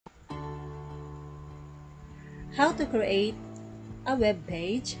How to create a web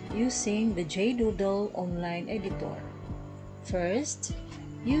page using the JDOODLE online editor. First,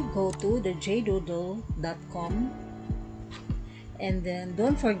 you go to the JDOODLE.com and then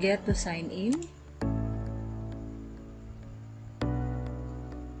don't forget to sign in.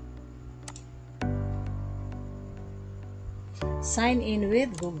 Sign in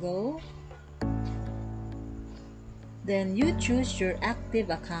with Google. Then you choose your active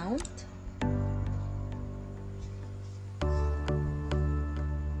account.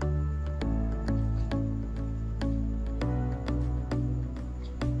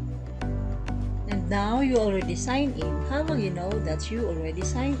 And now you already signed in. How will you know that you already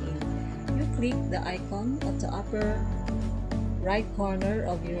signed in? You click the icon at the upper right corner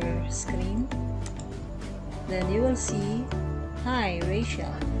of your screen. Then you will see "Hi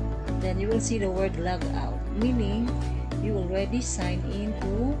Rachel." Then you will see the word "log out," meaning you already signed in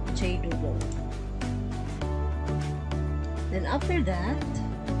to JDOODLE. Then after that,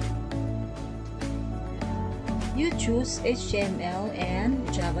 you choose HTML and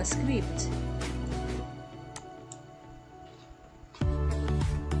JavaScript.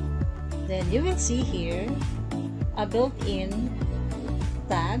 Then you will see here a built-in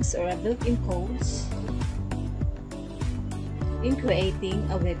tags or a built-in codes in creating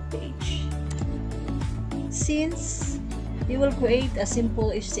a web page. Since you will create a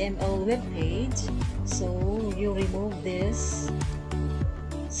simple HTML web page, so you remove this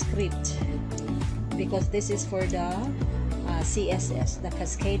script because this is for the CSS, the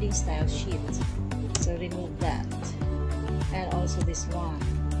cascading style sheet. So remove that, and also this one.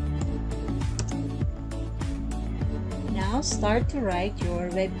 Now start to write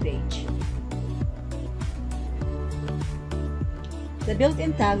your web page. The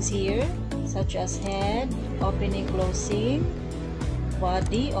built-in tags here, such as head, opening, closing,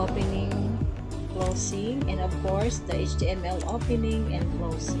 body, opening, closing, and of course the HTML opening and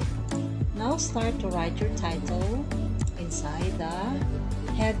closing. Now start to write your title inside the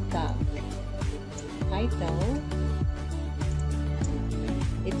head tag. Title.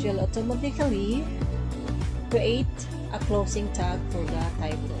 It will automatically create a closing tag for the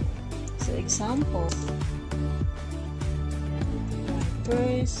title. So example,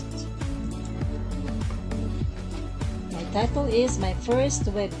 my title is "My First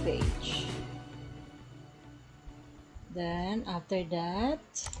Web Page." Then after that,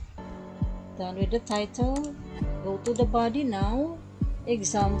 done with the title, go to the body now.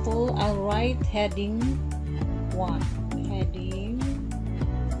 Example, I'll write heading 1. Heading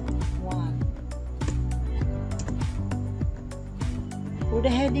 1. For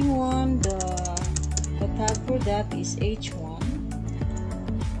the heading 1, the tag for that is H1.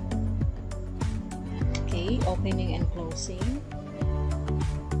 Opening and closing.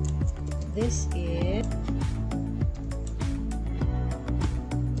 This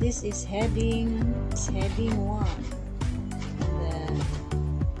is heading 1. Then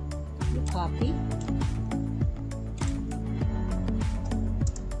you copy.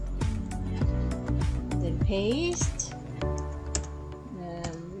 Then paste.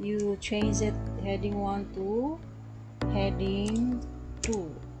 Then you change it heading 1 to heading 2.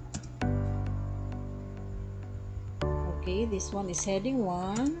 Okay, this one is heading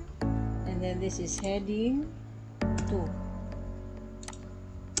 1, and then this is heading 2.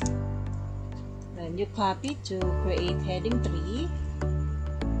 Then you copy to create heading 3.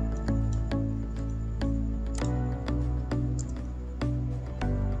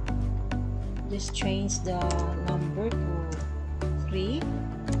 Just change the number to 3.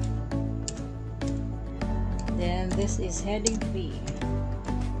 Then this is heading 3.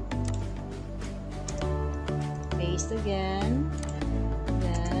 Paste again,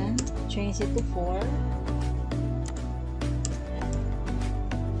 then change it to 4.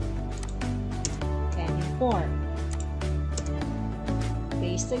 Heading 4.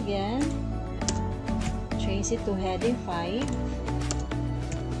 Paste again, change it to heading 5.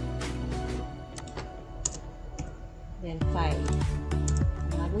 Then 5.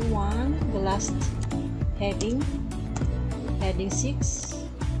 Another one, the last heading 6.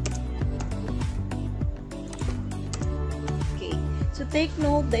 So take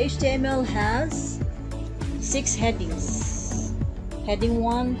note, the HTML has 6 headings. Heading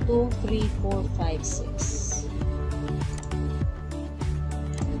 1, 2, 3, 4, 5, 6.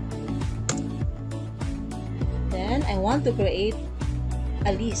 Then I want to create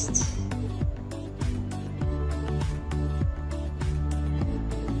a list.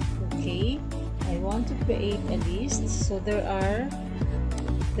 Okay, I want to create a list. So there are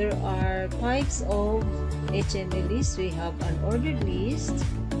there are types of HTML list. We have an ordered list,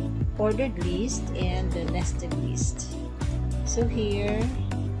 ordered list and the nested list. So here,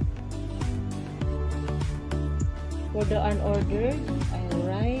 for the unordered, I'll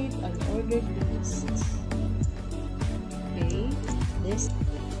write unordered list. Okay, this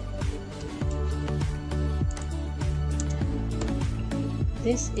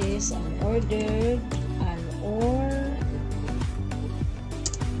is unordered,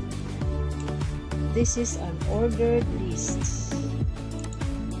 this is unordered list.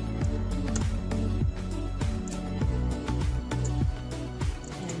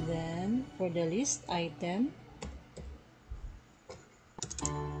 And then for the list item,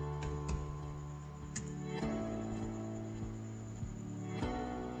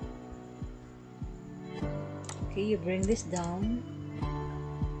 okay, you bring this down.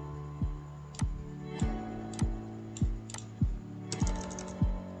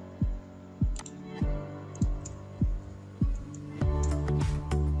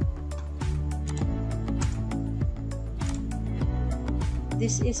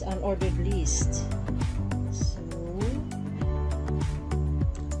 This is an ordered list. So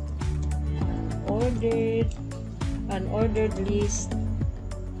unordered list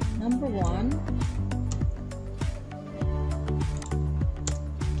number 1.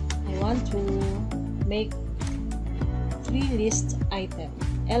 I want to make 3 list item.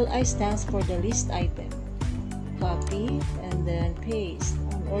 LI stands for the list item. Copy and then paste.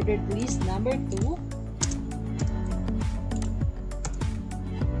 Unordered list number 2.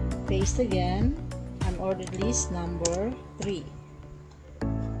 Paste again. Unordered list number 3.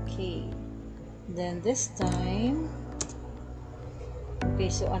 Okay. Then this time, okay,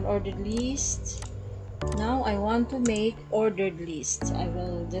 so unordered list. Now I want to make ordered list. I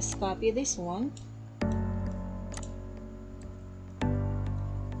will just copy this one.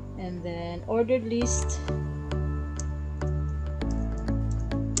 And then ordered list,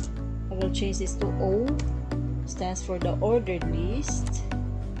 I will change this to O. Stands for the ordered list.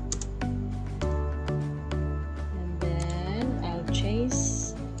 And then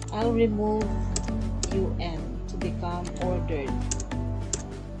I'll remove UN to become ordered.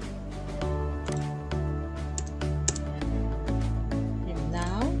 And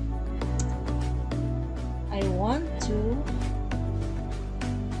now I want to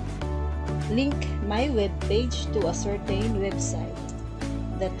link my web page to a certain website.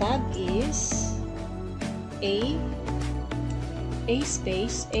 The tag is A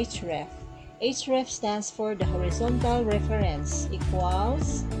space href. Href stands for the horizontal reference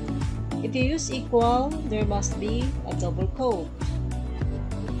equals. If you use equal, there must be a double quote.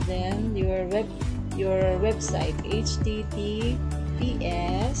 Then your website https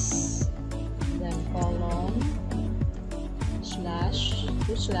then colon slash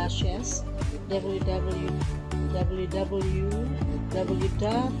 2 slashes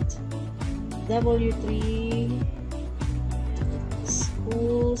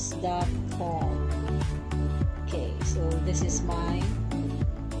Okay, so this is my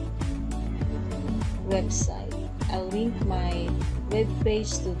website. I'll link my web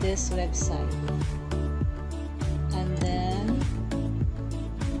page to this website. And then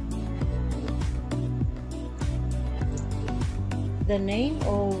the name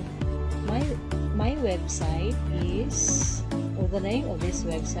of my website is, or the name of this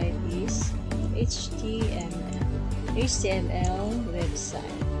website is HTML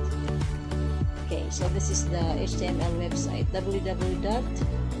website. Okay, so this is the HTML website,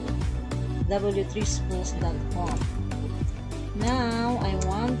 www.w3schools.com. Now I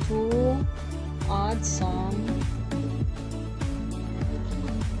want to add some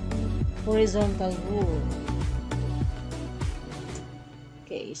horizontal rule.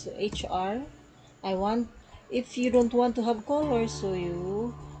 Okay, so HR, if you don't want to have color, so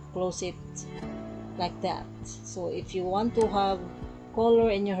you close it like that. So if you want to have color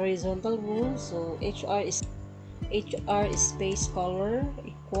in your horizontal rule, so HR is space color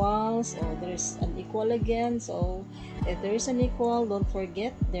equals, or there's an equal again. So if there is an equal, don't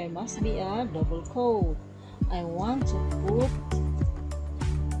forget there must be a double quote. I want to put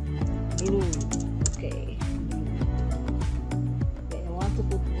blue. Okay, I want to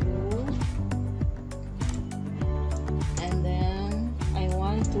put blue, and then I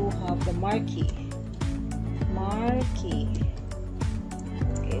want to have the marquee.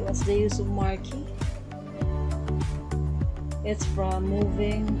 Okay, what's the use of marquee? It's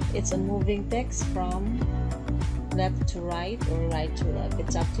a moving text from left to right or right to left.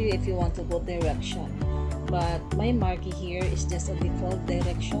 It's up to you if you want to go direction, but my marquee here is just a default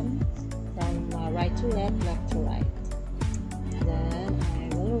direction from right to left, left to right. Then I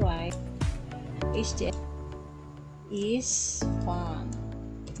will write HTML is fun.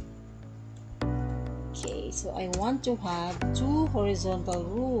 so I want to have two horizontal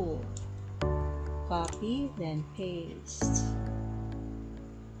rule. Copy, then paste.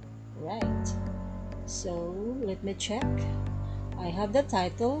 Right. So let me check. I have the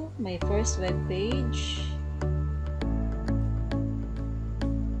title, my first web page,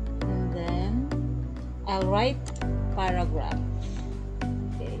 and then I'll write paragraph.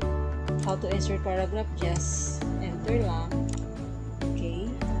 Okay. How to insert paragraph? Just enter lang. Okay.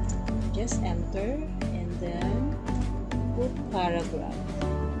 Just enter and then put paragraph.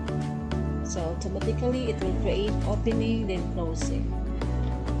 So automatically it will create opening then closing.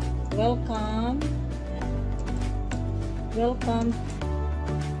 Welcome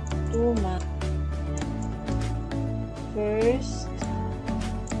to my first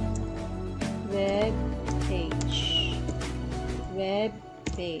web page.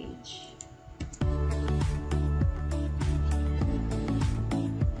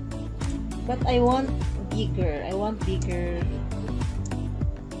 But I want bigger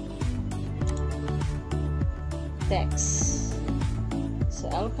text. So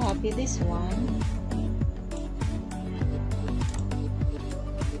I'll copy this one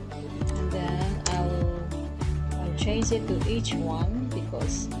and then I'll change it to H1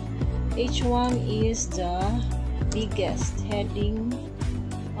 because H1 is the biggest heading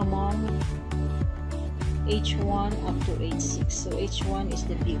among H1 up to H6. So H1 is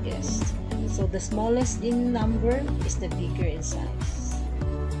the biggest. So the smallest in number is the bigger in size.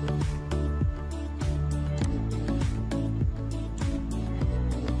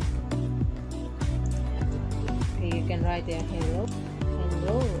 Okay, you can write there, hello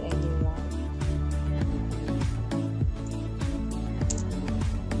everyone.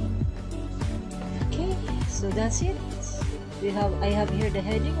 Okay, so that's it. I have here the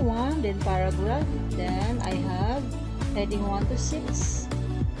heading 1, then paragraph, then I have heading 1 to 6,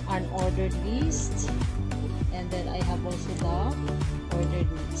 unordered list, and then I have also the ordered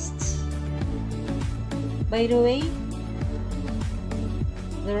list. By the way,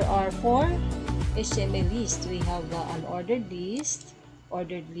 there are 4 HTML lists. We have the unordered list,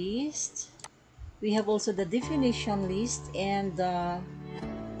 ordered list, we have also the definition list and the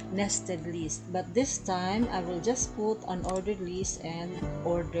nested list, but this time I will just put unordered list and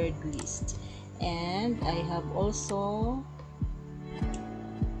ordered list. And I have also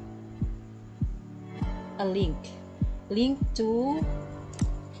a link to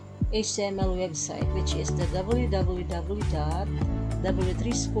HTML website, which is the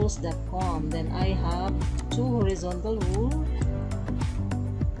www.w3schools.com. Then I have 2 horizontal rule.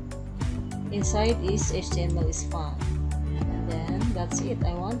 Inside is HTML is fun. Then that's it.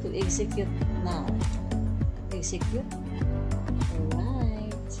 I want to execute now. Execute.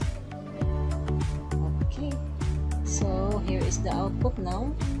 Alright. Okay. So here is the output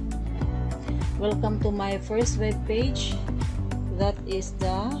now. Welcome to my first web page. That is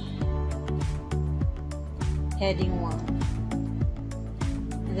the heading 1.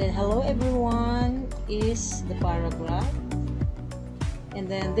 And then hello everyone is the paragraph. And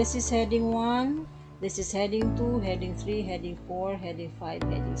then this is heading 1. This is heading 2, heading 3, heading 4, heading 5,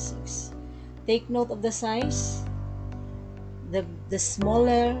 heading 6. Take note of the size. The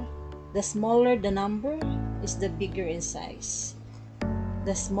smaller the number is the bigger in size.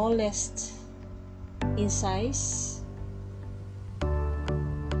 The smallest in size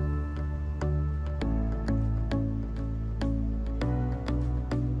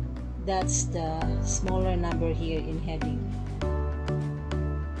that's the smaller number here in heading.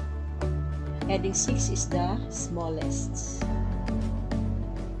 Heading 6 is the smallest.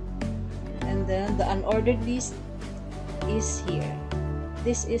 And then the unordered list is here.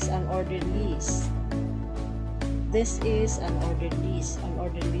 This is unordered list. This is unordered list.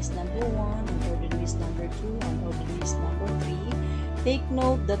 Unordered list number 1, unordered list number 2, unordered list number 3. Take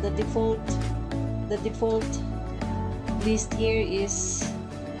note that the default list here is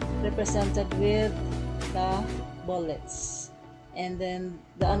represented with the bullets. And then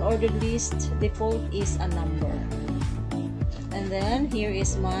the unordered list default is a number. And then here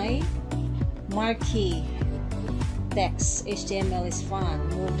is my marquee text. HTML is fun,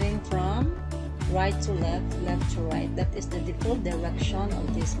 moving from right to left, left to right. That is the default direction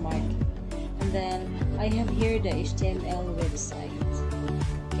of this marquee. And then I have here the HTML website.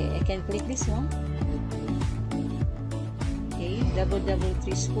 Okay, I can click this one. Okay,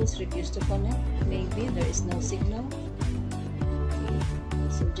 www3schools refuse to connect. Maybe there is no signal.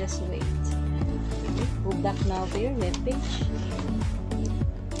 So just wait. Okay, go back now to your web page.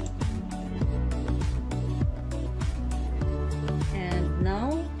 And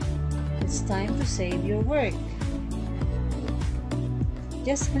now it's time to save your work.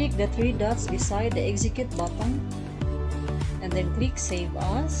 just click the three dots beside the execute button and then click save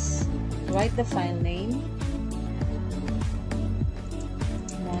as. Write the file name.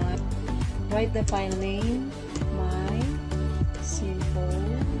 Write the file name my simple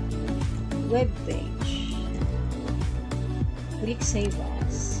web page. Click save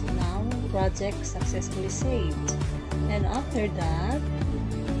as. Now project successfully saved. And after that,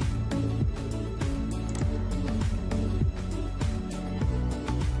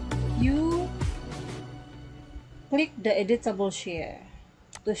 you click the editable share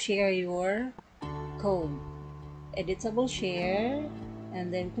to share your code. Editable share,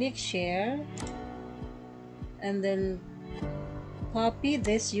 and then click share, and then copy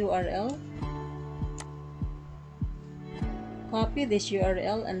this URL. Copy this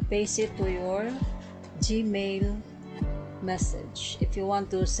URL and paste it to your Gmail message. If you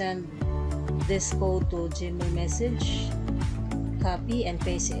want to send this code to Gmail message, copy and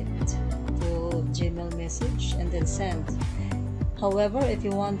paste it to Gmail message and then send. However, if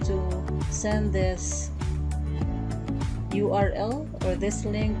you want to send this URL or this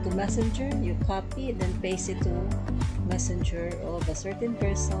link to Messenger, you copy then paste it to Messenger of a certain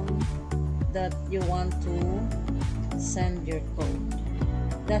person that you want to send your code.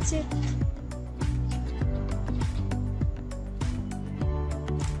 That's it.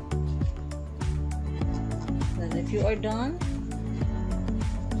 Then if you are done,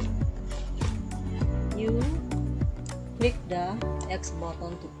 you click the X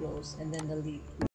button to close and then the